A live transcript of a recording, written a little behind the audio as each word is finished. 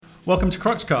Welcome to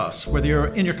Cruxcast. Whether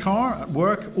you're in your car, at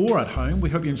work, or at home,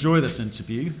 we hope you enjoy this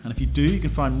interview. And if you do, you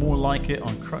can find more like it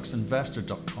on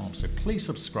cruxinvestor.com. So please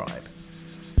subscribe.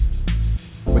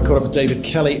 We caught up with David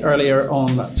Kelly earlier on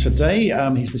today.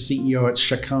 He's the CEO at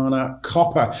Chakana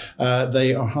Copper.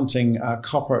 They are hunting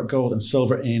copper, gold, and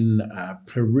silver in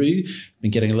Peru.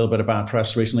 Been getting a little bit of bad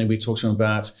press recently. We talked to him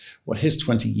about what his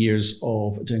 20 years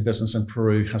of doing business in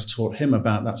Peru has taught him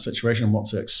about that situation and what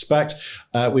to expect.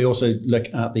 We also look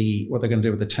at what they're going to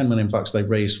do with the $10 million they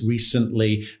raised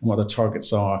recently and what their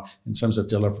targets are in terms of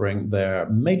delivering their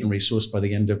maiden resource by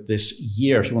the end of this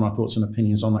year. If you want our thoughts and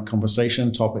opinions on that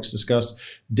conversation, topics discussed,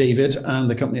 David and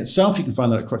the company itself, you can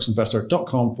find that at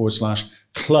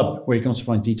cruxinvestor.com/club, where you can also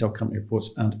find detailed company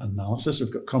reports and analysis.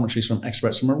 We've got commentaries from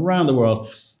experts from around the world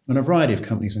on a variety of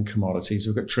companies and commodities.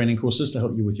 We've got training courses to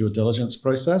help you with your diligence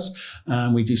process.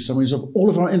 And we do summaries of all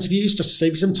of our interviews just to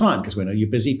save you some time because we know you're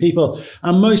busy people.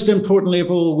 And most importantly of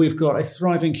all, we've got a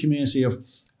thriving community of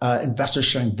investors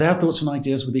sharing their thoughts and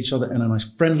ideas with each other in a nice,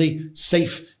 friendly,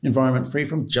 safe environment, free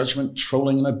from judgment,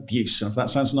 trolling, and abuse. And if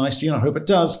that sounds nice to you, and I hope it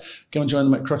does, go and join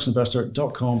them at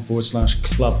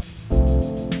cruxinvestor.com/club.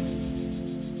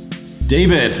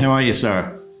 David, how are you,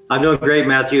 sir? I'm doing great,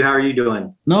 Matthew. How are you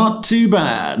doing? Not too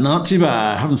bad. Not too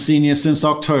bad. Haven't seen you since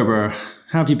October.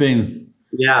 How have you been?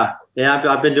 Yeah,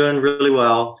 I've been doing really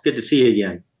well. It's good to see you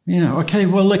again. Yeah. Okay.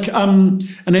 Well, look. I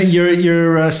know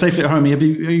you're safely at home. Have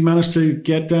you managed to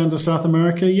get down to South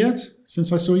America yet?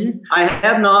 Since I saw you, I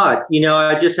have not.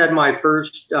 I just had my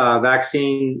first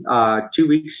vaccine 2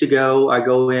 weeks ago. I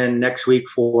go in next week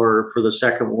for the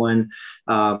second one.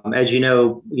 As you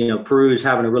know, Peru is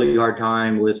having a really hard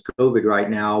time with COVID right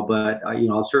now. But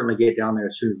I'll certainly get down there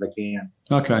as soon as I can.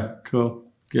 Okay. Cool.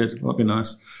 Good. That'll be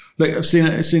nice. Look, I've seen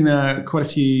quite a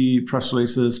few press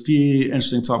releases, a few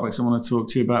interesting topics I want to talk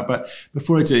to you about. But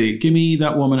before I do, give me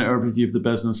that 1 minute overview of the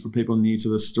business for people new to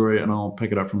this story, and I'll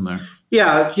pick it up from there.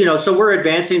 Yeah, so we're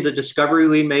advancing the discovery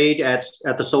we made at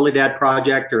the Soledad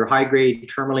project, or high-grade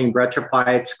tourmaline breccia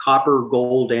pipes, copper,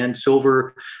 gold, and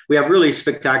silver. We have really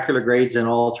spectacular grades in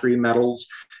all three metals.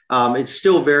 It's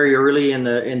still very early in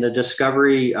the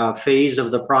discovery phase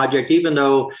of the project. Even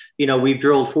though we've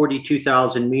drilled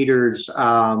 42,000 meters,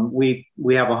 we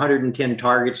have 110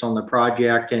 targets on the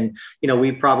project, and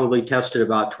we probably tested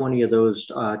about 20 of those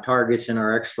targets in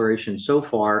our exploration so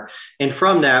far. And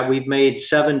from that, we've made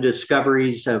 7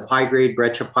 discoveries of high-grade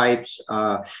breccia pipes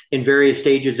in various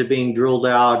stages of being drilled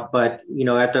out. But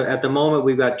at the moment,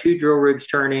 we've got 2 drill rigs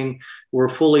turning. We're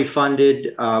fully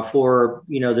funded for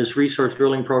this resource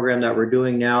drilling program that we're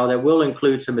doing now that will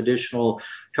include some additional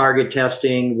target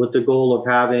testing with the goal of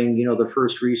having the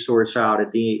first resource out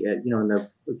in the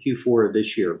Q4 of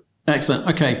this year. Excellent.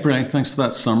 Okay, brilliant. Thanks for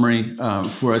that summary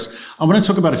for us. I want to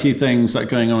talk about a few things that are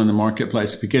going on in the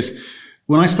marketplace, because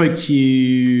when I spoke to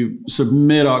you sort of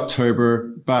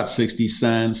mid-October, about 60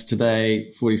 cents,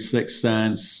 today 46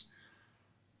 cents,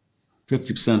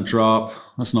 50% drop.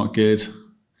 That's not good.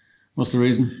 What's the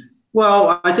reason?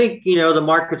 Well, I think, the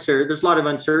markets there's a lot of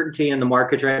uncertainty in the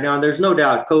markets right now. And there's no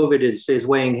doubt COVID is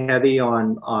weighing heavy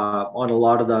on a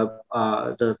lot of the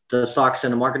stocks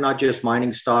in the market, not just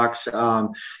mining stocks.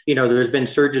 There's been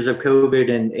surges of COVID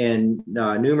in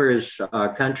numerous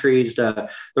countries. The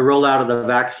rollout of the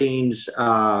vaccines,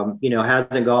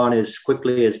 hasn't gone as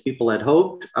quickly as people had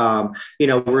hoped.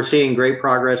 We're seeing great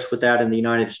progress with that in the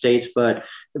United States, but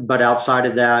outside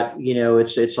of that,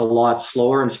 it's a lot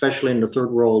slower, and especially in the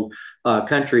third world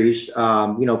countries.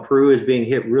 Peru is being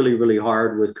hit really, really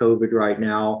hard with COVID right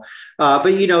now. But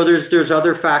there's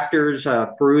other factors.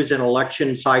 Peru's an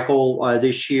election cycle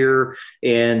this year,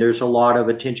 and there's a lot of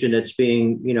attention that's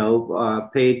being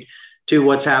paid to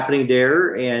what's happening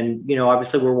there. And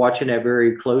obviously we're watching that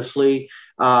very closely.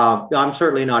 I'm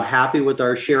certainly not happy with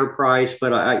our share price,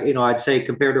 but I'd say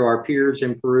compared to our peers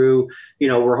in Peru,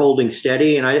 we're holding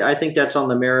steady, and I think that's on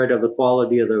the merit of the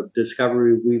quality of the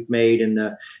discovery we've made in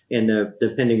the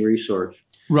pending resource.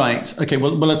 Right. Okay.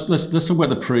 Well, let's talk about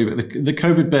the Peru. The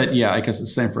COVID bit. Yeah, I guess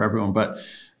it's the same for everyone, but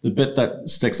the bit that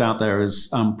sticks out there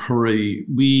is Peru.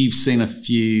 We've seen a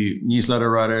few newsletter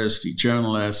writers, a few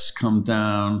journalists come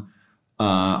down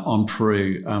on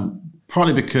Peru.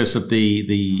 Partly because of the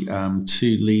 2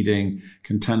 leading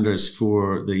contenders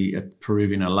for the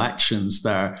Peruvian elections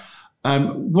there.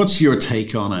 What's your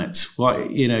take on it?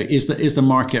 Is the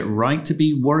market right to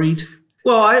be worried?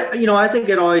 Well, I think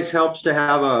it always helps to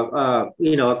have a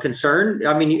concern.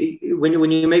 I mean,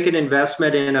 when you make an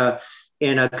investment in a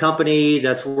in a company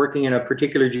that's working in a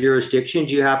particular jurisdiction,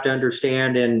 you have to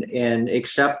understand and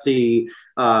accept the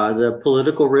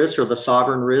political risks or the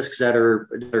sovereign risks that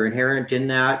are inherent in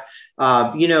that.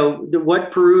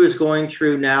 What Peru is going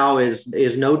through now is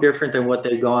no different than what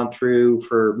they've gone through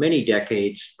for many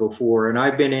decades before. And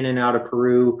I've been in and out of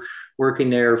Peru working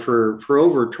there for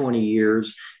over 20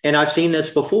 years. And I've seen this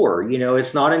before.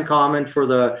 It's not uncommon for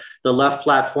the left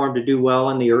platform to do well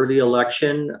in the early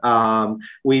election.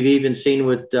 We've even seen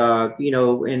with,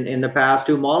 in the past,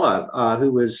 Humala,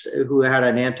 who had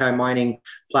an anti-mining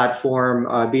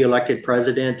platform, be elected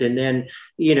president. And then,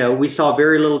 we saw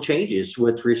very little changes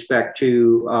with respect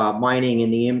to mining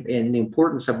and the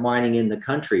importance of mining in the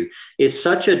country. It's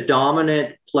such a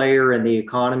dominant player in the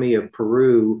economy of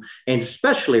Peru, and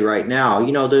especially right now.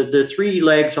 The three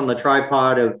legs on the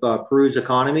tripod of Peru's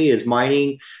economy is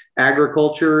mining,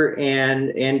 agriculture,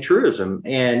 and tourism.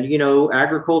 And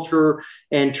agriculture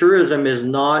and tourism has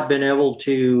not been able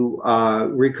to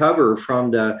recover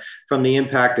from the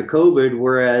impact of COVID,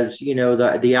 whereas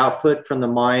the output from the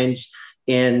mines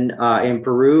in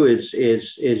Peru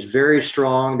is very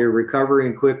strong. They're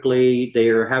recovering quickly. They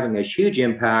are having a huge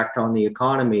impact on the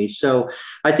economy. So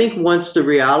I think once the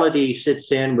reality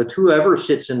sits in with whoever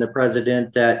sits in the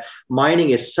president that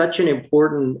mining is such an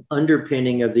important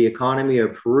underpinning of the economy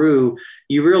of Peru,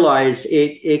 you realize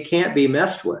it can't be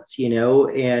messed with,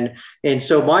 and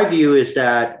so my view is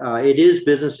that it is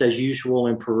business as usual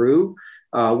in Peru.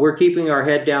 We're keeping our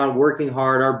head down, working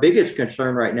hard. Our biggest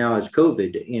concern right now is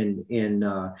COVID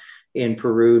in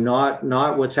Peru,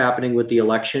 not what's happening with the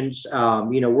elections.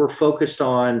 We're focused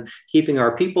on keeping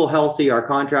our people healthy, our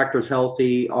contractors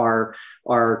healthy, our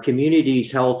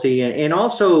communities healthy, and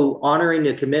also honoring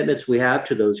the commitments we have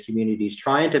to those communities,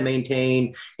 trying to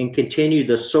maintain and continue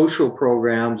the social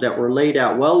programs that were laid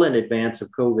out well in advance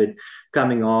of COVID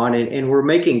coming on. And we're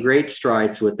making great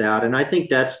strides with that. And I think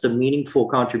that's the meaningful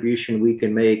contribution we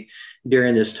can make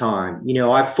during this time.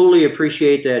 I fully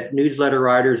appreciate that newsletter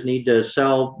writers need to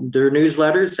sell their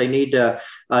newsletters. They need to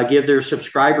give their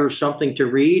subscribers something to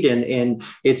read, and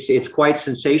it's quite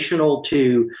sensational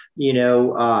to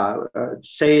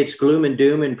say it's gloom and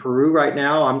doom in Peru right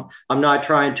now. I'm not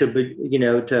trying to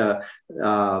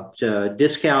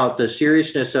discount the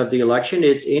seriousness of the election.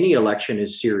 Any election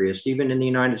is serious. Even in the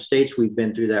United States, we've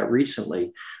been through that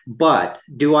recently. But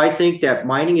do I think that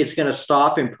mining is going to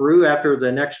stop in Peru after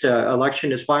the next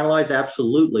election is finalized?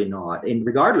 Absolutely not, and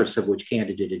regardless of which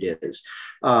candidate it is.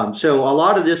 So a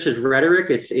lot of this is rhetoric.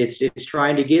 It's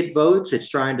trying to get votes. It's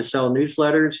trying to sell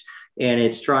newsletters, and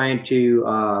it's trying to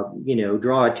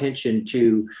draw attention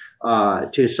to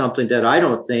something that I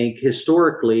don't think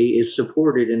historically is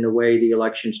supported in the way the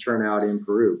elections turn out in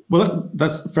Peru. Well,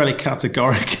 that's a fairly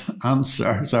categoric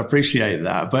answer, so I appreciate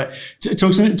that. But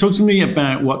talk to me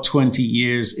about what 20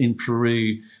 years in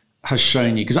Peru has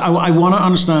shown you, because I want to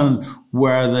understand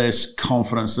where this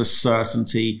confidence, this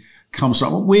certainty comes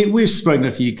from. We've spoken to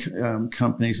a few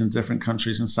companies in different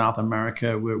countries in South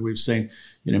America where we've seen,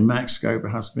 Mexico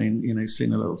has been,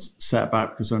 seen a little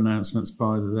setback because of announcements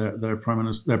by their prime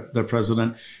minister, their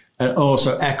president. And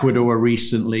also Ecuador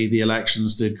recently, the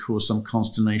elections did cause some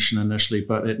consternation initially,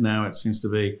 but it seems to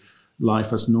be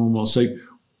life as normal. So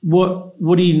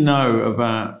what do you know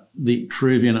about the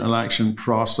Peruvian election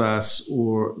process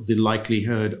or the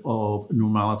likelihood of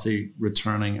normality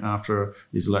returning after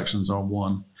these elections are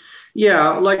won?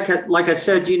 Yeah, like I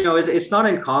said, it's not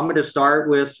uncommon to start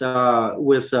with a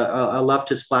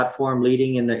leftist platform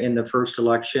leading in the first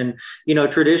election.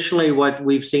 Traditionally, what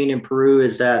we've seen in Peru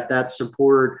is that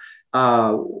support,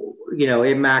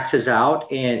 it maxes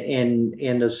out,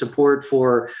 and the support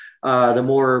for the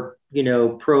more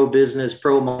pro-business,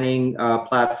 pro-mining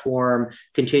platform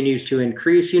continues to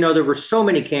increase. There were so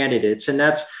many candidates, and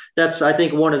that's I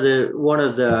think one of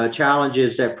the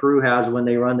challenges that Peru has when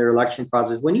they run their election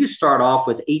process. When you start off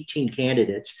with 18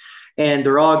 candidates and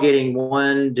they're all getting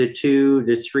 1 to 2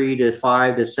 to 3 to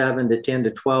 5 to 7 to 10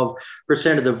 to 12%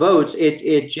 of the votes,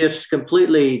 it just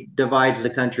completely divides the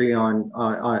country on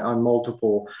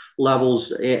multiple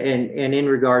levels and in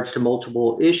regards to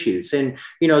multiple issues. And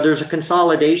there's a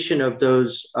consolidation of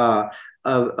those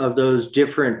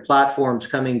different platforms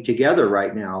coming together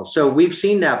right now. So we've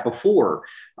seen that before.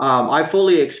 I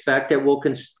fully expect that we'll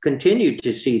continue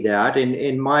to see that.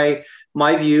 And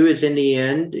my view is, in the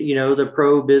end, the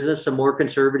pro-business, the more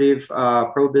conservative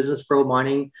pro-business,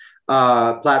 pro-mining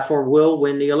platform will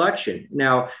win the election.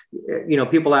 Now,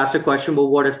 people ask the question, well,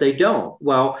 what if they don't?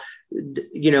 Well,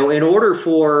 in order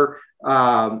for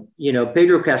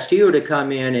Pedro Castillo to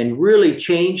come in and really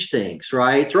change things,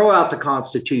 right? Throw out the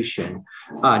Constitution,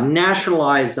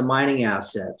 nationalize the mining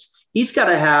assets, he's got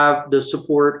to have the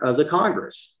support of the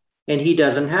Congress, and he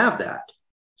doesn't have that.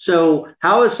 So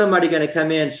how is somebody going to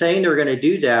come in saying they're going to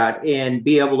do that and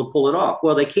be able to pull it off?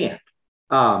 Well, they can't.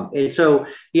 And so,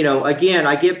 again,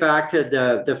 I get back to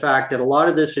the fact that a lot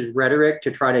of this is rhetoric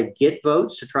to try to get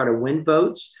votes, to try to win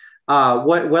votes.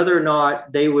 Whether or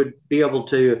not they would be able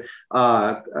to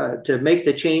make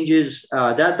the changes,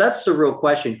 that's the real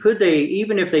question. Could they,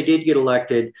 even if they did get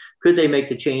elected, could they make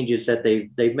the changes that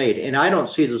they've made? And I don't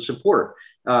see the support.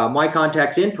 My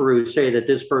contacts in Peru say that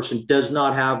this person does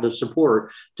not have the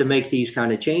support to make these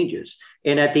kind of changes.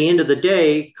 And at the end of the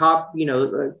day,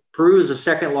 Peru is the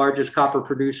second largest copper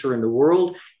producer in the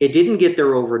world. It didn't get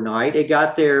there overnight. It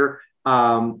got there,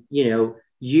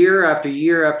 year after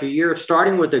year after year,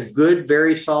 starting with a good,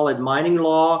 very solid mining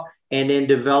law, and then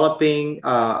developing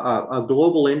a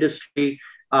global industry,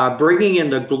 bringing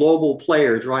in the global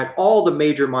players, right? All the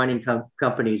major mining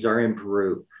companies are in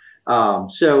Peru.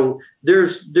 So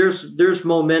there's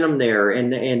momentum there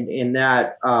in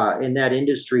that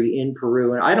industry in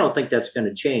Peru, and I don't think that's going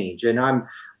to change. And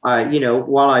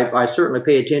while I certainly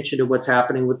pay attention to what's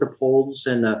happening with the polls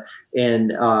and the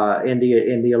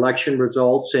election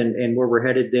results and where we're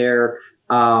headed there,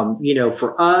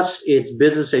 for us, it's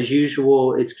business as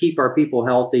usual. It's keep our people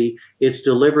healthy. It's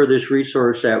deliver this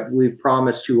resource that we've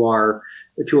promised to our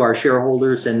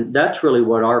shareholders, and that's really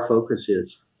what our focus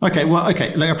is. Okay, well,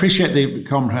 okay. I appreciate the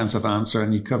comprehensive answer,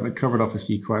 and you covered off a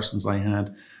few questions I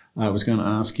had. I was going to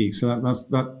ask you, so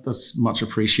that's much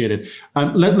appreciated.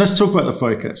 Let's talk about the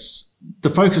focus.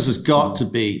 The focus has got to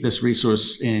be this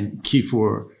resource in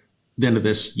Q4, the end of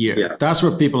this year. Yeah. That's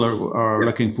what people are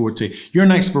looking forward to. You're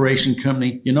an exploration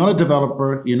company. You're not a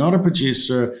developer. You're not a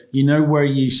producer. You know where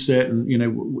you sit, and you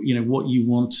know what you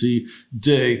want to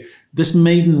do. This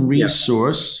maiden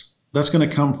resource that's going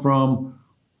to come from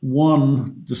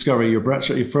one discovery, your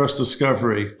first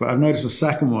discovery, but I've noticed a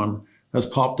second one has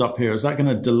popped up here. Is that going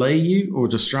to delay you or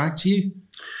distract you?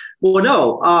 Well,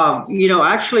 no.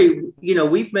 Actually,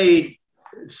 we've made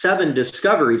 7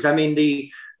 discoveries. I mean,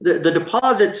 the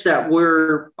deposits that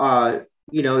we're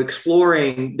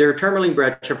exploring, they're tourmaline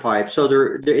breccia pipes.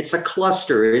 So it's a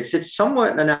cluster. It's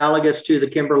somewhat analogous to the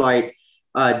kimberlite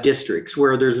districts,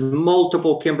 where there's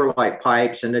multiple kimberlite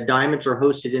pipes, and the diamonds are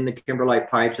hosted in the kimberlite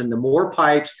pipes. And the more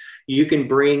pipes you can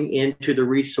bring into the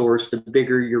resource, the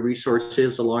bigger your resource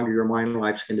is, the longer your mine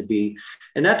life's going to be,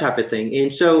 and that type of thing.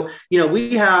 And so,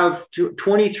 we have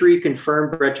 23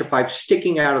 confirmed breccia pipes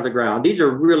sticking out of the ground. These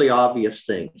are really obvious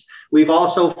things. We've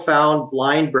also found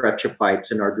blind breccia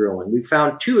pipes in our drilling. We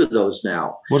found 2 of those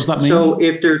now. What does that mean? So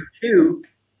if there's 2,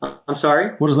 I'm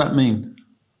sorry? What does that mean?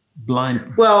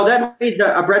 Blind. Well, that means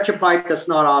a breccia pipe that's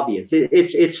not obvious.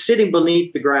 It's sitting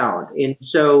beneath the ground, and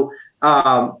so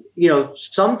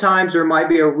sometimes there might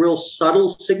be a real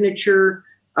subtle signature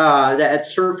at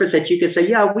surface that you can say,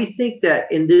 yeah, we think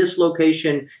that in this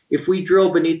location, if we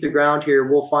drill beneath the ground here,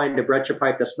 we'll find a breccia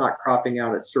pipe that's not cropping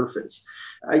out at surface.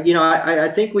 I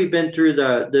think we've been through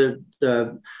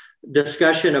the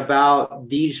discussion about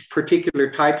these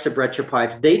particular types of breccia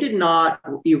pipes. They did not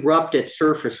erupt at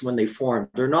surface when they formed.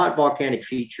 They're not volcanic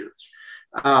features.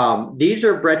 These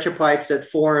are breccia pipes that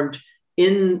formed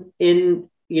in an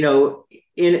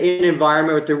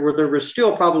environment where there was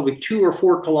still probably 2 or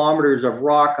 4 kilometers of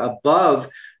rock above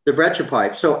the breccia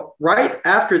pipe. So right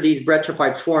after these breccia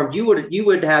pipes formed, you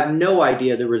would have no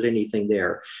idea there was anything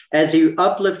there. As the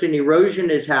uplift and erosion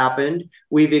has happened,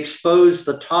 we've exposed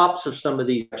the tops of some of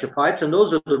these breccia pipes, and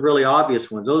those are the really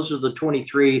obvious ones. Those are the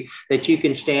 23 that you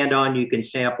can stand on, you can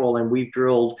sample, and we've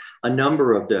drilled a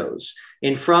number of those.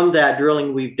 And from that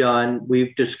drilling we've done,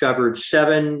 we've discovered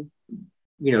 7,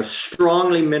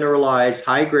 strongly mineralized,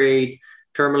 high-grade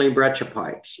tourmaline breccia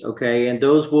pipes, okay? And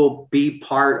those will be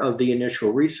part of the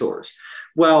initial resource.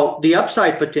 Well, the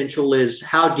upside potential is,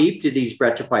 how deep do these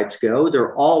breccia pipes go?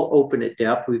 They're all open at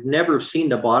depth. We've never seen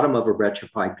the bottom of a breccia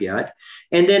pipe yet.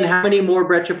 And then how many more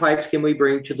breccia pipes can we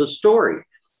bring to the story?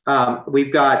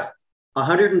 We've got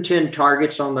 110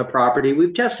 targets on the property.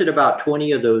 We've tested about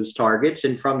 20 of those targets.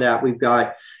 And from that, we've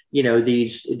got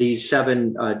these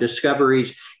 7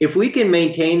 discoveries. If we can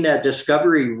maintain that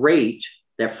discovery rate,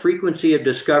 that frequency of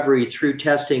discovery through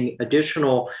testing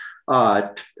additional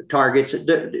targets,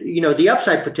 the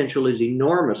upside potential is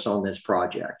enormous on this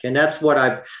project. And that's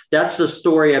the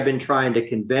story I've been trying to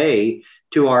convey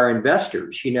to our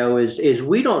investors, is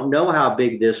we don't know how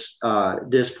big this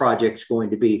project's going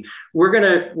to be. We're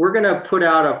gonna put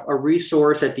out a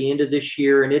resource at the end of this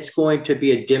year, and it's going to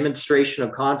be a demonstration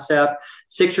of concept,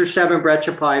 6 or 7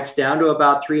 breccia pipes down to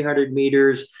about 300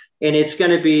 meters. And it's going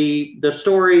to be, the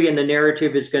story and the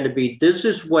narrative is going to be, this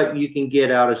is what you can get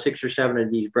out of 6 or 7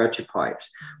 of these breccia pipes.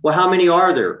 Well, how many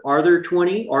are there? Are there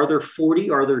 20? Are there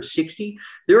 40? Are there 60?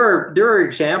 There are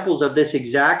examples of this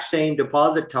exact same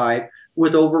deposit type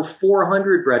with over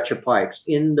 400 breccia pipes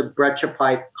in the breccia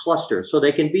pipe cluster. So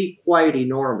they can be quite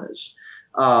enormous.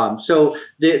 So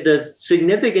the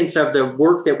significance of the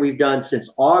work that we've done since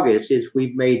August is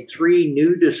we've made 3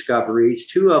 new discoveries,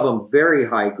 2 of them very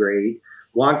high grade,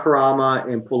 Huancarama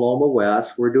and Paloma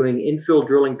West. We're doing infill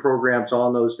drilling programs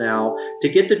on those now to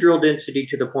get the drill density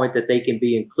to the point that they can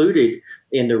be included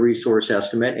in the resource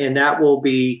estimate. And that will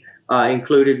be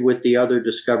included with the other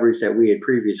discoveries that we had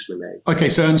previously made. Okay,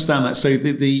 so I understand that. So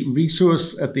the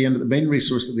resource at the end of the main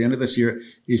resource at the end of this year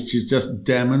is to just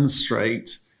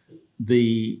demonstrate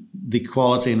the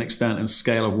quality and extent and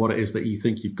scale of what it is that you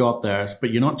think you've got there.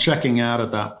 But you're not checking out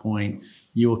at that point.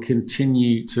 You will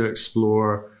continue to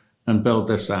explore and build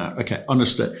this out. Okay,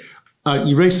 understood.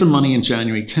 You raised some money in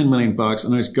January, $10 million.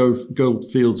 And those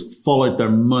Gold Fields followed their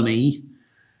money.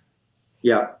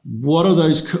 Yeah. What are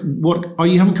those? What are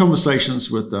you having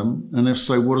conversations with them? And if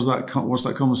so, what's that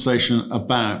conversation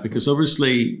about? Because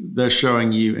obviously they're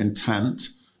showing you intent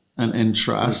and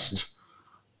interest.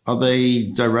 Are they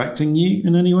directing you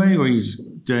in any way, or are you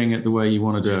just doing it the way you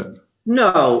want to do it?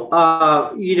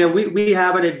 No, we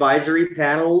have an advisory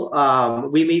panel.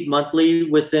 We meet monthly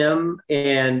with them,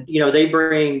 and, they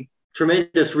bring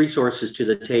tremendous resources to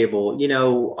the table.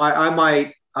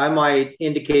 I might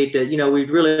indicate that, we'd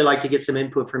really like to get some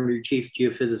input from your chief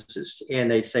geophysicist,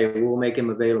 and they'd say, we'll make him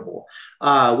available.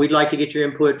 We'd like to get your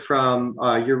input from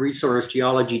your resource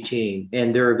geology team,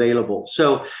 and they're available.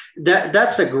 So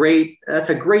that's a great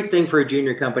thing for a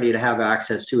junior company to have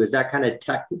access to, is that kind of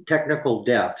technical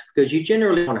depth, because you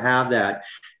generally don't have that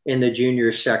in the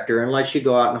junior sector unless you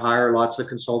go out and hire lots of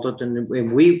consultants,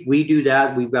 and we do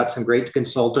that. We've got some great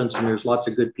consultants, and there's lots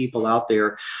of good people out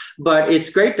there, but it's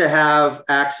great to have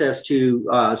access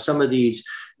to some of these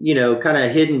kind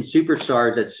of hidden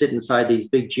superstars that sit inside these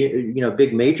big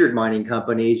majored mining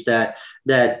companies that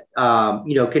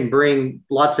can bring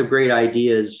lots of great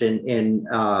ideas and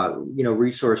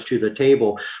resource to the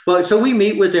table. But so we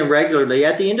meet with them regularly.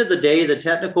 At the end of the day, the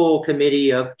technical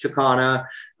committee of Chakana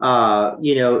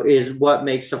is what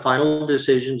makes the final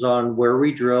decisions on where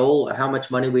we drill, how much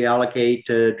money we allocate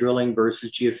to drilling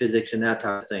versus geophysics and that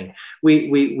type of thing.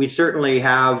 We certainly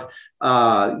have,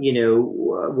 we're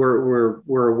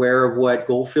aware of what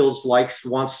Gold Fields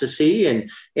wants to see.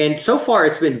 And so far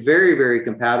it's been very, very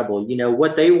compatible.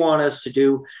 What they want us to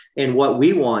do and what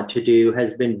we want to do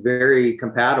has been very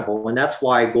compatible. And that's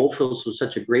why Gold Fields was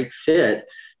such a great fit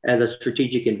as a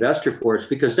strategic investor for us,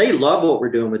 because they love what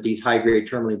we're doing with these high-grade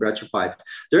tourmaline breccia pipes.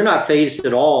 They're not fazed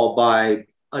at all by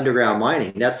underground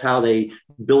mining. That's how they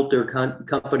built their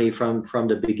company from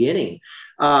the beginning.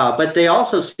 But they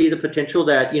also see the potential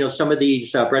that, some of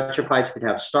these breccia pipes could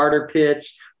have starter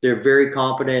pits. They're very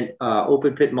competent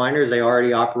open pit miners. They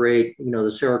already operate,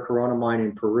 the Cerro Corona mine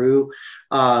in Peru.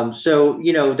 So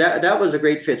that was a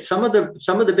great fit. Some of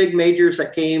the big majors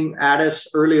that came at us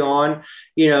early on,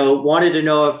 wanted to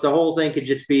know if the whole thing could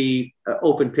just be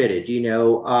open pitted.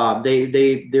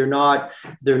 They're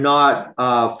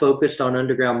not focused on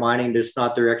underground mining. That's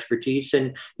not their expertise.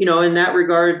 And in that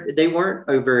regard, they weren't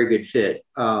a very good fit.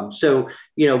 So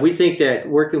we think that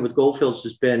working with Gold Fields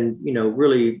has been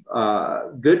really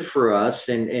good for us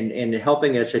and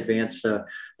helping us advance the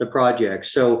project.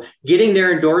 So getting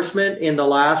their endorsement in the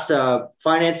last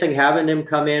financing, having them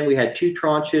come in, we had 2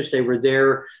 tranches. They were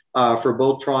there for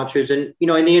both tranches. And,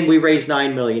 in the end, we raised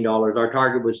 $9 million. Our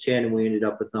target was 10, and we ended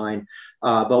up with 9.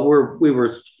 But we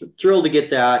were thrilled to get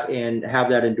that and have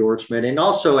that endorsement. And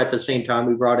also at the same time,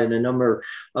 we brought in a number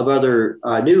of other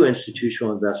new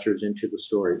institutional investors into the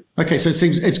story. Okay, so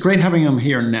it's great having them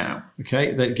here now.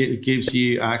 Okay, that gives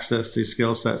you access to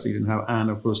skill sets that you didn't have, and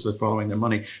of course they're following their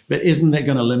money. But isn't it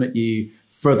going to limit you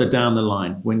further down the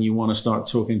line when you want to start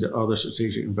talking to other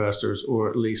strategic investors, or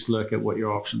at least look at what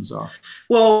your options are?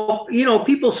 Well,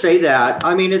 people say that.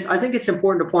 I mean, I think it's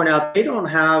important to point out they don't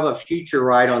have a future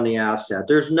right on the asset.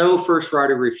 There's no first right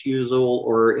of refusal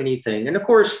or anything. And of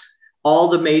course, all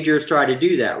the majors try to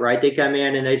do that, right? They come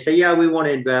in and they say, yeah, we want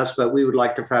to invest, but we would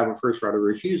like to have a first right of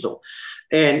refusal.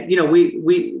 And,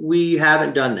 we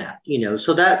haven't done that,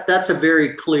 so that's a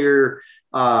very clear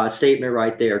statement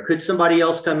right there. Could somebody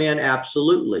else come in?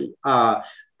 Absolutely.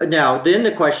 Now, then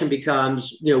the question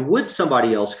becomes, would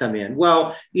somebody else come in?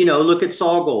 Well, look at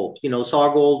SolGold.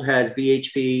 SolGold has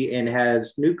BHP and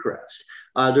has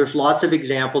Newcrest. There's lots of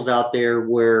examples out there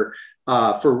where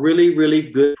for really,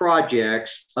 really good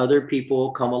projects, other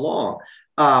people come along.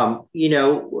 I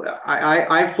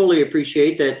fully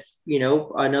appreciate that.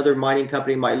 Another mining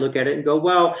company might look at it and go,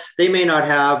 well, they may not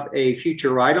have a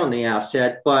future right on the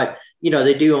asset, but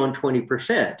they do own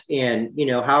 20%. And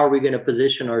how are we going to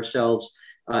position ourselves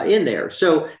in there?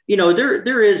 So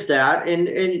there is that,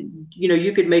 and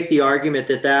you could make the argument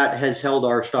that that has held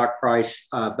our stock price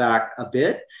back a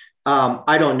bit.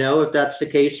 I don't know if that's the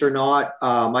case or not.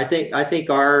 I think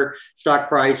our stock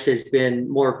price has been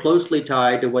more closely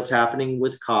tied to what's happening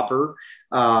with copper.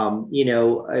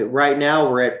 Right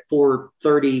now we're at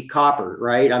 430 copper,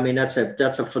 right? I mean, that's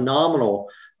a phenomenal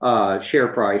share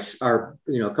price or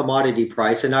commodity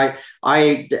price, and I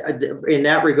in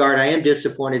that regard I am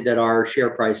disappointed that our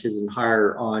share price isn't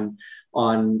higher on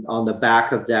the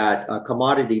back of that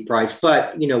commodity price.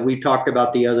 But we talked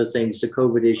about the other things, the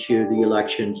COVID issue, the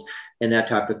elections, and that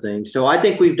type of thing. So I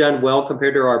think we've done well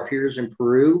compared to our peers in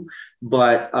Peru.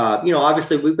 But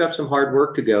obviously we've got some hard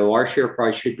work to go. Our share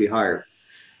price should be higher.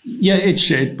 Yeah, it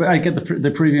should. But I get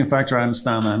the premium factor. I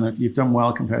understand that. And if you've done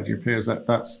well compared to your peers,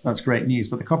 that's great news.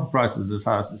 But the copper price is as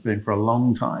high as it's been for a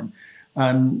long time.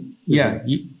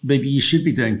 Maybe you should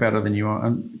be doing better than you are.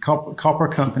 And copper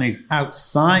companies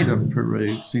outside of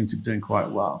Peru seem to be doing quite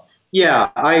well. Yeah,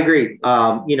 I agree.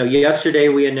 Yesterday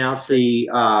we announced the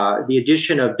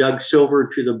addition of Doug Silver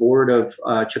to the board of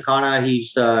Chakana.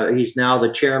 He's now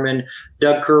the chairman.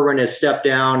 Doug Kerwin has stepped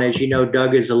down. As you know,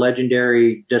 Doug is a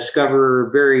legendary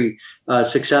discoverer, very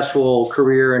successful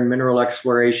career in mineral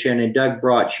exploration, and Doug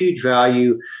brought huge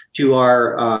value to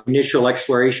our initial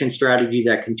exploration strategy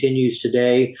that continues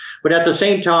today. But at the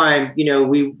same time,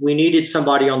 we needed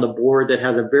somebody on the board that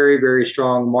has a very, very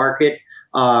strong market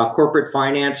corporate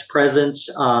finance presence,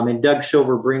 and Doug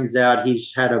Silver brings that.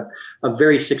 He's had a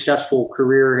very successful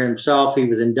career himself. He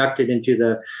was inducted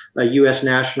into the U.S.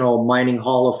 National Mining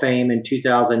Hall of Fame in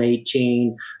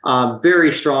 2018.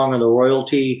 Very strong on the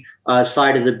royalty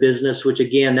side of the business, which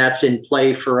again, that's in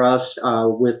play for us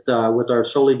with our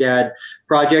Soledad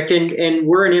project, and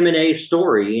we're an M&A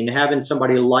story, and having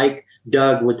somebody like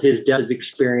Doug with his depth of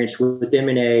experience with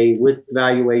M&A, with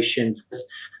valuations,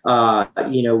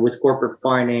 with corporate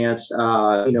finance,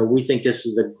 we think this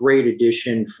is a great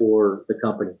addition for the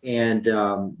company. And,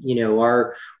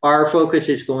 our focus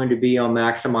is going to be on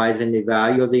maximizing the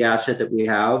value of the asset that we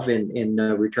have in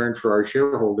return for our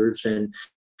shareholders. And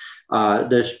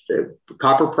the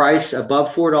copper price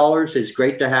above $4 is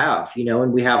great to have,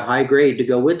 and we have high grade to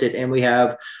go with it, and we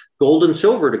have gold and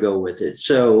silver to go with it.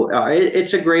 So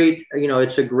it's a great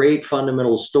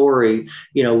fundamental story.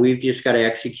 We've just got to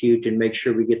execute and make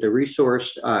sure we get the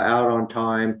resource out on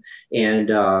time and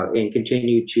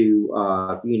continue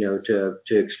to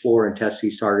explore and test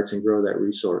these targets and grow that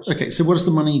resource. Okay, so what does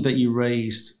the money that you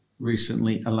raised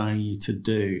recently allow you to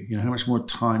do? How much more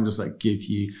time does that give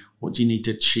you? What do you need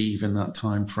to achieve in that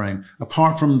time frame?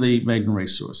 Apart from the maiden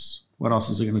resource, what else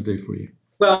is it going to do for you?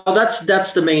 Well,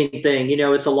 that's the main thing.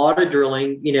 It's a lot of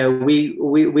drilling.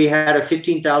 We had a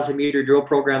 15,000 meter drill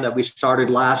program that we started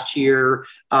last year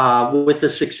with the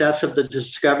success of the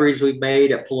discoveries we've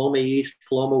made at Paloma East,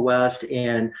 Paloma West,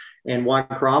 and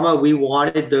Huancarama. We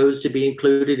wanted those to be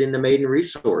included in the maiden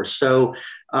resource. So,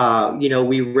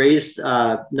 we raised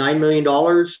 $9 million,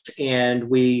 and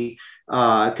we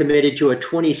committed to a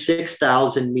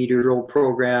 26,000 meter drill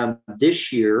program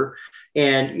this year.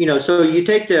 And, so you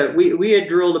take we had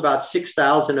drilled about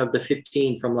 6,000 of the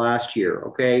 15 from last year.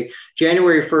 Okay.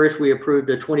 January 1st, we approved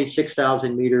a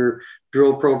 26,000 meter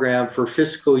drill program for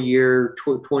fiscal year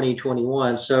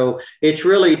 2021. So it's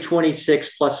really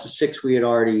 26 plus the 6 we had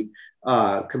already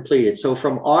completed. So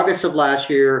from August of last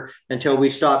year until we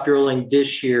stopped drilling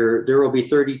this year, there will be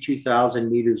 32,000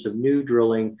 meters of new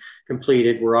drilling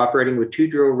completed. We're operating with 2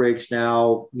 drill rigs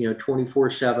now,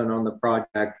 24/7 on the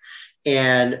project.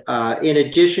 And in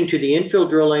addition to the infill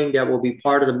drilling that will be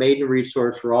part of the maiden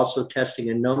resource, we're also testing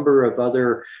a number of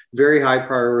other very high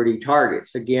priority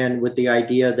targets. Again, with the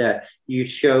idea that you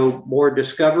show more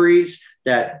discoveries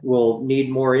that will need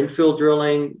more infill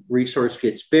drilling, resource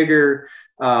gets bigger,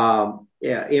 economic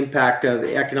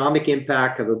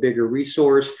impact of a bigger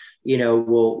resource,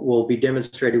 will be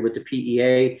demonstrated with the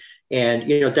PEA. And,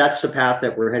 that's the path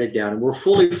that we're headed down. And we're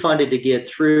fully funded to get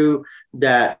through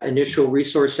that initial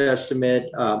resource estimate,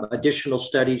 additional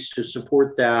studies to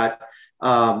support that.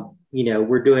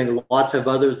 We're doing lots of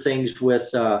other things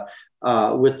with the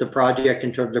project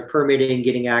in terms of permitting,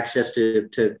 getting access to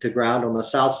ground on the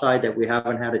south side that we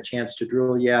haven't had a chance to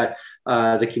drill yet,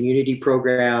 the community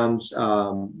programs,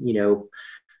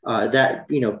 that,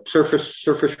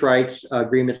 surface rights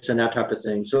agreements and that type of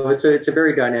thing. So it's a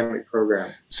very dynamic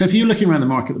program. So if you're looking around the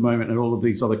market at the moment at all of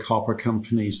these other copper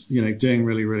companies, doing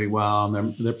really, really well,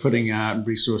 and they're putting out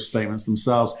resource statements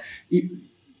themselves,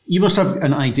 you must have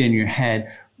an idea in your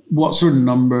head what sort of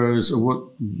numbers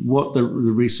or what the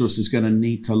resource is going to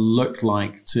need to look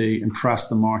like to impress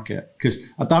the market. Because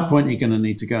at that point, you're going to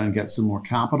need to go and get some more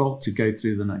capital to go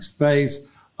through the next phase,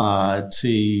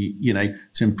 to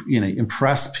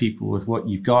impress people with what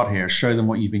you've got here, show them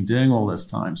what you've been doing all this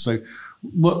time. So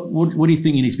what do you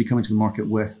think you need to be coming to the market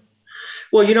with?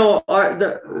 Well, the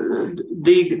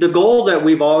goal that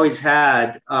we've always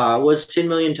had was 10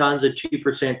 million tons of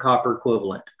 2% copper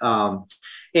equivalent.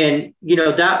 And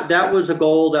that was a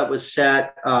goal that was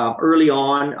set early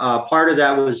on. Part of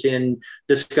that was in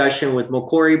discussion with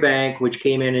Macquarie Bank, which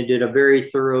came in and did a very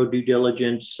thorough due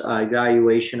diligence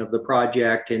evaluation of the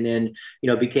project, and then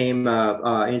became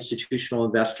an institutional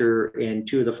investor in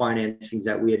two of the financings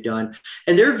that we had done.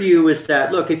 And their view is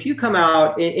that, look, if you come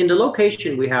out in the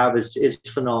location we have is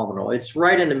phenomenal. It's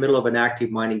right in the middle of an active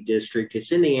mining district.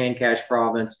 It's in the Ancash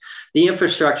province. The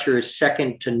infrastructure is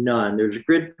second to none. There's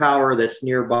grid power that's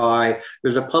nearby.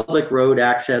 There's a public road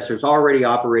access. There's already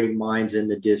operating mines in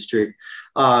the district.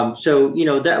 So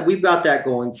that we've got that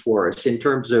going for us in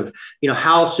terms of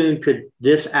how soon could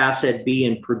this asset be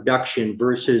in production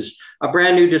versus a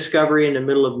brand new discovery in the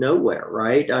middle of nowhere,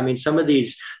 right? I mean, some of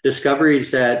these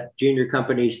discoveries that junior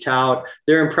companies tout,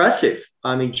 they're impressive.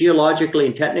 I mean, geologically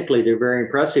and technically, they're very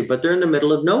impressive, but they're in the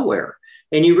middle of nowhere.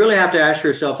 And you really have to ask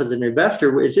yourself as an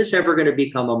investor, is this ever going to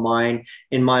become a mine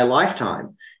in my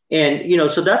lifetime? And,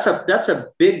 so that's a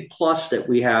big plus that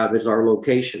we have is our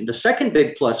location. The second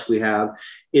big plus we have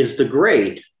is the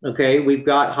grade. Okay. We've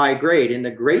got high grade. And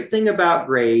the great thing about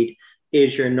grade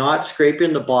is you're not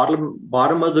scraping the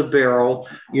bottom of the barrel.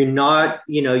 You're not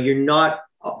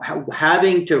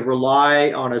having to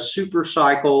rely on a super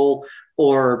cycle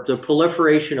or the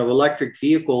proliferation of electric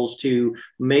vehicles to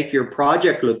make your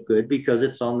project look good, because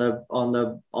it's on the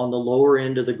lower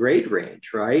end of the grade range,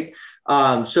 right?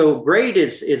 So grade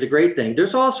is a great thing.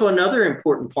 There's also another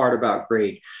important part about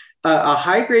grade. A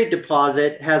high grade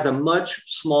deposit has a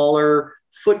much smaller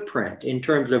footprint in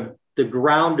terms of the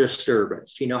ground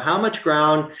disturbance. How much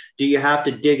ground do you have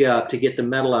to dig up to get the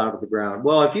metal out of the ground?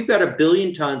 Well, if you've got 1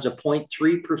 billion tons of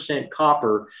 0.3%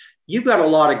 copper, you've got a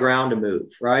lot of ground to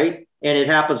move, right? And it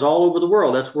happens all over the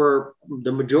world. That's where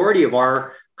the majority of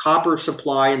our copper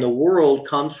supply in the world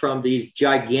comes from, these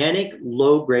gigantic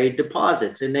low-grade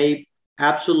deposits. And they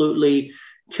absolutely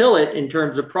kill it in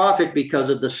terms of profit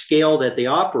because of the scale that they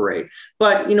operate.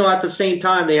 But, at the same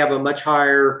time, they have a much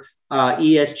higher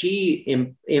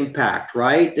ESG impact,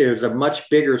 right? There's a much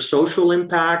bigger social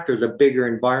impact. There's a bigger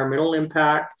environmental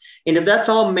impact. And if that's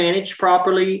all managed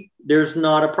properly, there's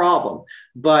not a problem.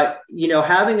 But,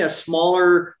 having a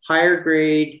smaller, higher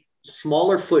grade,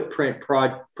 smaller footprint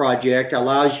project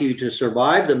allows you to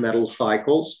survive the metal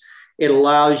cycles. It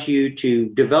allows you to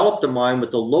develop the mine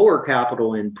with a lower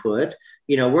capital input.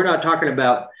 We're not talking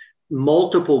about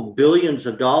multiple billions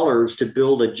of dollars to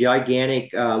build a gigantic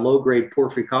low-grade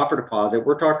porphyry copper deposit.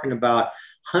 We're talking about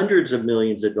hundreds of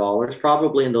millions of dollars,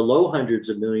 probably in the low hundreds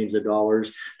of millions of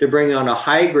dollars, to bring on a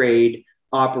high-grade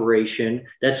operation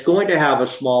that's going to have a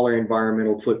smaller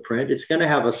environmental footprint. It's going to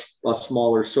have a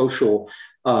smaller social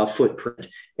footprint.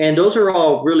 And those are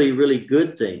all really, really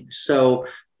good things. So,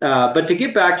 but to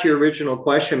get back to your original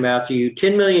question, Matthew,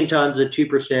 10 million tons of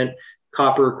 2%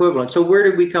 copper equivalent. So where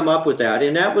did we come up with that?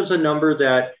 And that was a number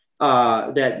that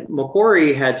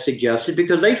Macquarie had suggested,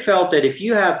 because they felt that if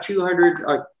you have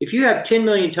 10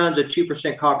 million tons of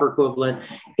 2% copper equivalent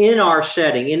in our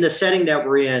setting, in the setting that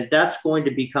we're in, that's going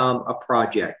to become a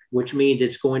project, which means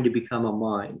it's going to become a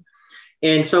mine.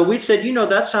 And so we said,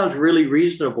 that sounds really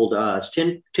reasonable to us,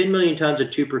 10 million tons of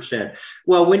 2%.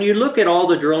 Well, when you look at all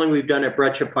the drilling we've done at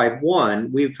Breccia Pipe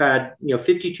 1, we've had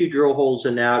 52 drill holes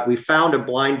in that. We found a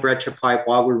blind Breccia Pipe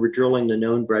while we were drilling the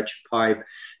known Breccia Pipe.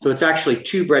 So it's actually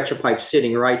two Breccia pipes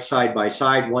sitting right side by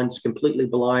side. One's completely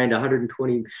blind,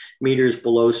 120 meters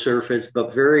below surface,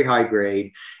 but very high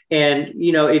grade. And,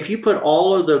 if you put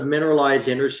all of the mineralized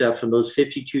intercepts from those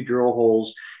 52 drill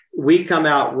holes, we come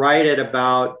out right at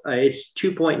about, it's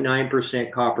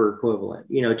 2.9% copper equivalent,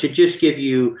 to just give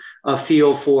you a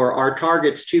feel for our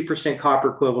target's 2%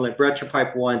 copper equivalent. Breccia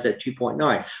Pipe 1's at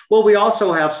 2.9. Well, we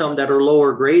also have some that are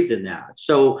lower grade than that.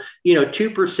 So,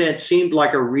 2% seemed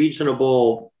like a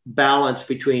reasonable balance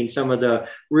between some of the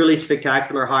really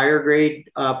spectacular higher grade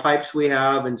pipes we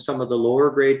have and some of the lower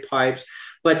grade pipes.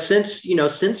 But since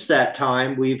that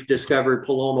time, we've discovered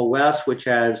Paloma West, which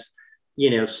has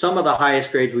some of the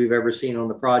highest grades we've ever seen on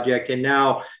the project. And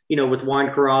now, with Juan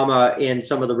Carama and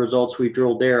some of the results we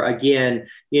drilled there, again,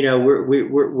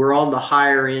 we're on the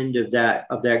higher end of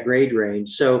that grade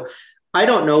range. So I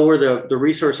don't know where the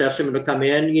resource estimate will come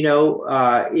in.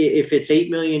 If it's 8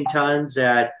 million tons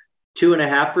at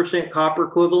 2.5% copper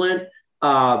equivalent,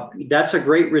 that's a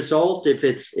great result. If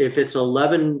it's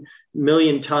 11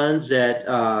 million tons at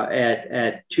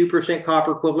 2%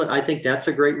 copper equivalent, I think that's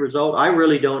a great result. I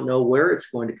really don't know where it's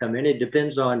going to come in. It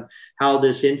depends on how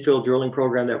this infill drilling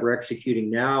program that we're executing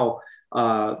now,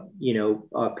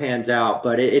 pans out.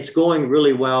 But it's going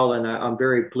really well, and I'm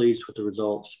very pleased with the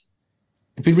results.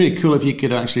 It'd be really cool if you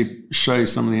could actually show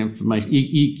some of the information.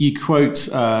 You quote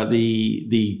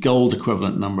the gold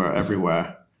equivalent number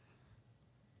everywhere,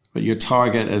 but your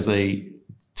target is a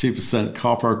 2%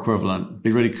 copper equivalent. It'd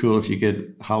be really cool if you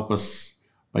could help us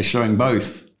by showing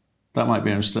both. That might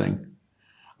be interesting.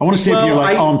 I want to see if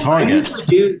you're on target.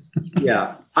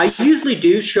 I usually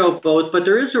do show both, but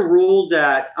there is a rule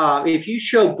that if you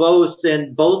show both,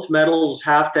 then both metals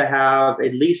have to have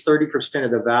at least 30%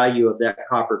 of the value of that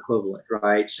copper equivalent,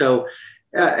 right? So,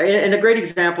 and a great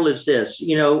example is this,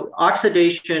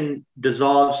 oxidation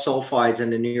dissolves sulfides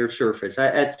in the near surface.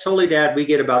 At Soledad, we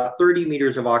get about 30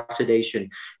 meters of oxidation,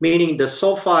 meaning the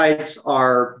sulfides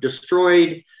are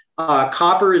destroyed.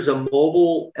 Copper is a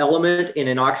mobile element in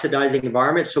an oxidizing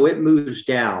environment, so it moves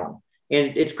down.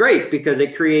 And it's great because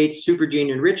it creates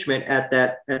supergene enrichment at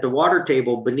the water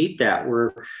table beneath that,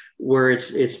 where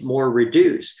it's more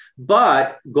reduced.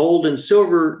 But gold and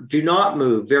silver do not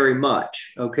move very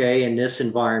much, okay, in this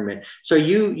environment. So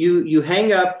you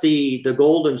hang up the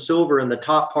gold and silver in the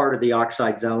top part of the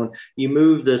oxide zone. You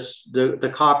move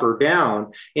the copper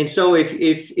down, and so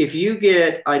if you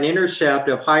get an intercept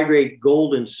of high grade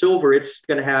gold and silver, it's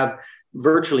going to have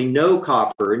virtually no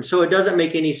copper. And so it doesn't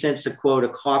make any sense to quote a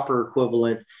copper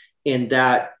equivalent in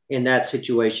that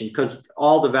situation, because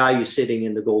all the value is sitting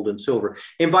in the gold and silver.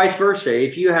 And vice versa,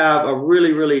 if you have a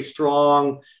really, really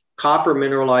strong copper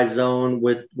mineralized zone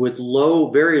with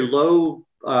very low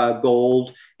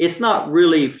gold, it's not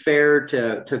really fair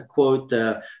to quote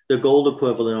the gold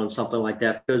equivalent on something like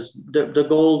that, because the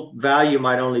gold value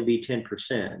might only be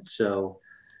 10%. So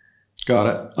got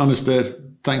it. Understood.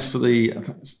 Thanks for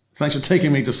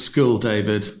taking me to school,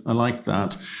 David. I like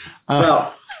that.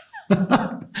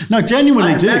 No,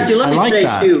 genuinely do. Actually, I like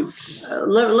that.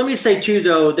 Let me say too,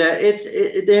 though, that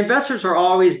the investors are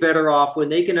always better off when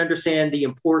they can understand the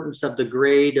importance of the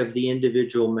grade of the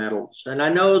individual metals. And I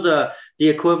know the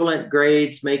equivalent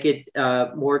grades make it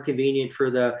more convenient for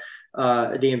the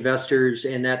investors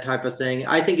and that type of thing.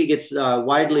 I think it gets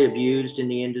widely abused in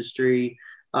the industry.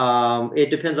 It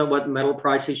depends on what metal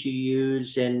prices you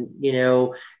use, and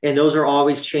those are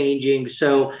always changing.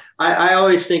 So I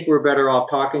always think we're better off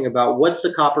talking about what's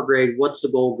the copper grade, what's the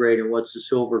gold grade, and what's the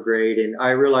silver grade. And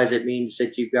I realize it means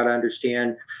that you've got to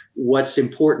understand what's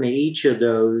important in each of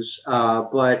those.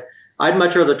 But I'd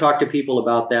much rather talk to people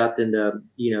about that than to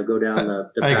go down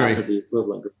the path of the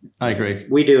equivalent. I agree.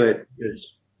 We do it.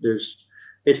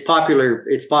 It's popular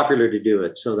to do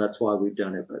it, so that's why we've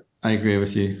done it. But I agree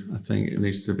with you. I think it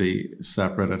needs to be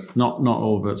separated. Not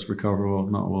all of it's recoverable,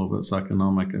 not all of it's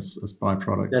economic as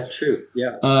byproduct. That's true.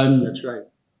 Yeah, that's right.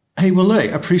 Hey, well, look,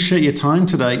 I appreciate your time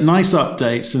today. Nice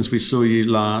update since we saw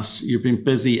you last. You've been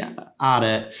busy at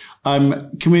it.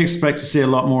 Can we expect to see a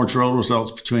lot more drill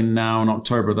results between now and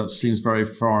October? That seems very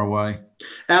far away.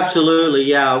 Absolutely,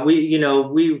 yeah.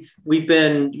 We've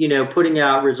been putting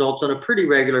out results on a pretty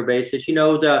regular basis.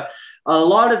 A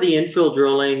lot of the infill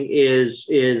drilling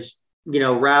is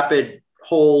rapid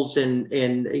holes, and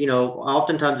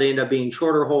oftentimes they end up being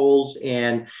shorter holes,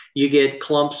 and you get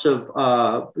clumps of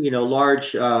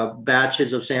large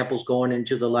batches of samples going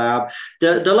into the lab.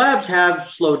 The labs have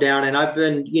slowed down, and I've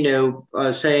been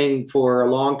saying for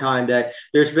a long time that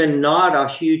there's been not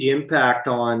a huge impact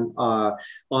on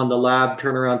the lab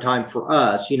turnaround time for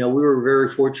us. We were very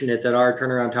fortunate that our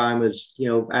turnaround time was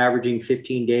averaging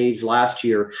 15 days last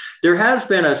year. There has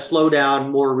been a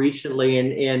slowdown more recently,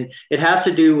 and it has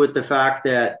to do with the fact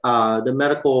that the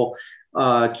medical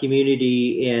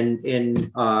community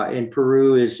in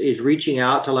Peru is reaching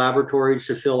out to laboratories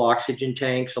to fill oxygen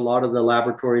tanks. A lot of the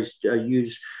laboratories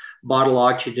use bottled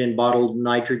oxygen, bottled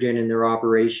nitrogen in their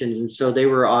operations, and so they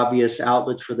were obvious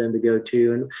outlets for them to go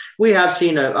to. And we have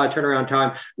seen a turnaround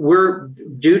time. We're,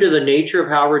 due to the nature of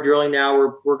how we're drilling now,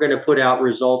 we're going to put out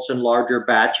results in larger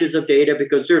batches of data,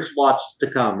 because there's lots to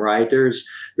come, right? There's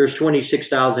there's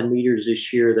 26,000 meters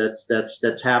this year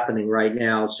that's happening right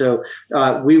now. So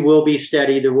we will be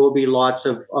steady. There will be lots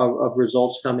of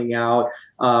results coming out.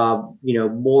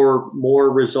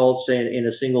 More results in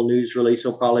a single news release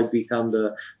will probably become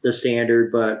the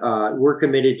standard, but we're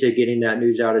committed to getting that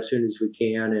news out as soon as we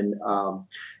can. And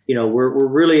we're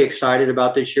really excited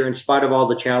about this year in spite of all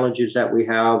the challenges that we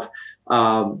have.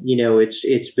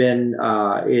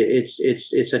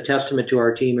 It's a testament to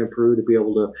our team in Peru to be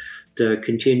able to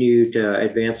continue to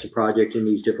advance the project in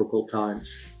these difficult times.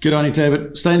 Good on you,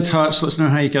 David. Stay in touch. Let us know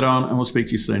how you get on, and we'll speak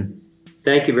to you soon.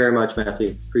 Thank you very much,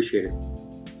 Matthew. Appreciate it.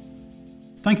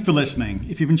 Thank you for listening.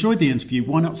 If you've enjoyed the interview,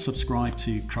 why not subscribe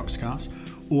to Cruxcast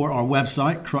or our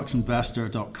website,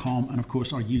 cruxinvestor.com, and of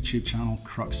course our YouTube channel,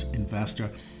 Crux Investor.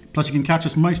 Plus, you can catch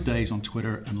us most days on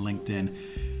Twitter and LinkedIn.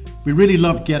 We really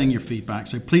love getting your feedback,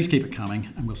 so please keep it coming,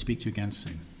 and we'll speak to you again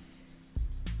soon.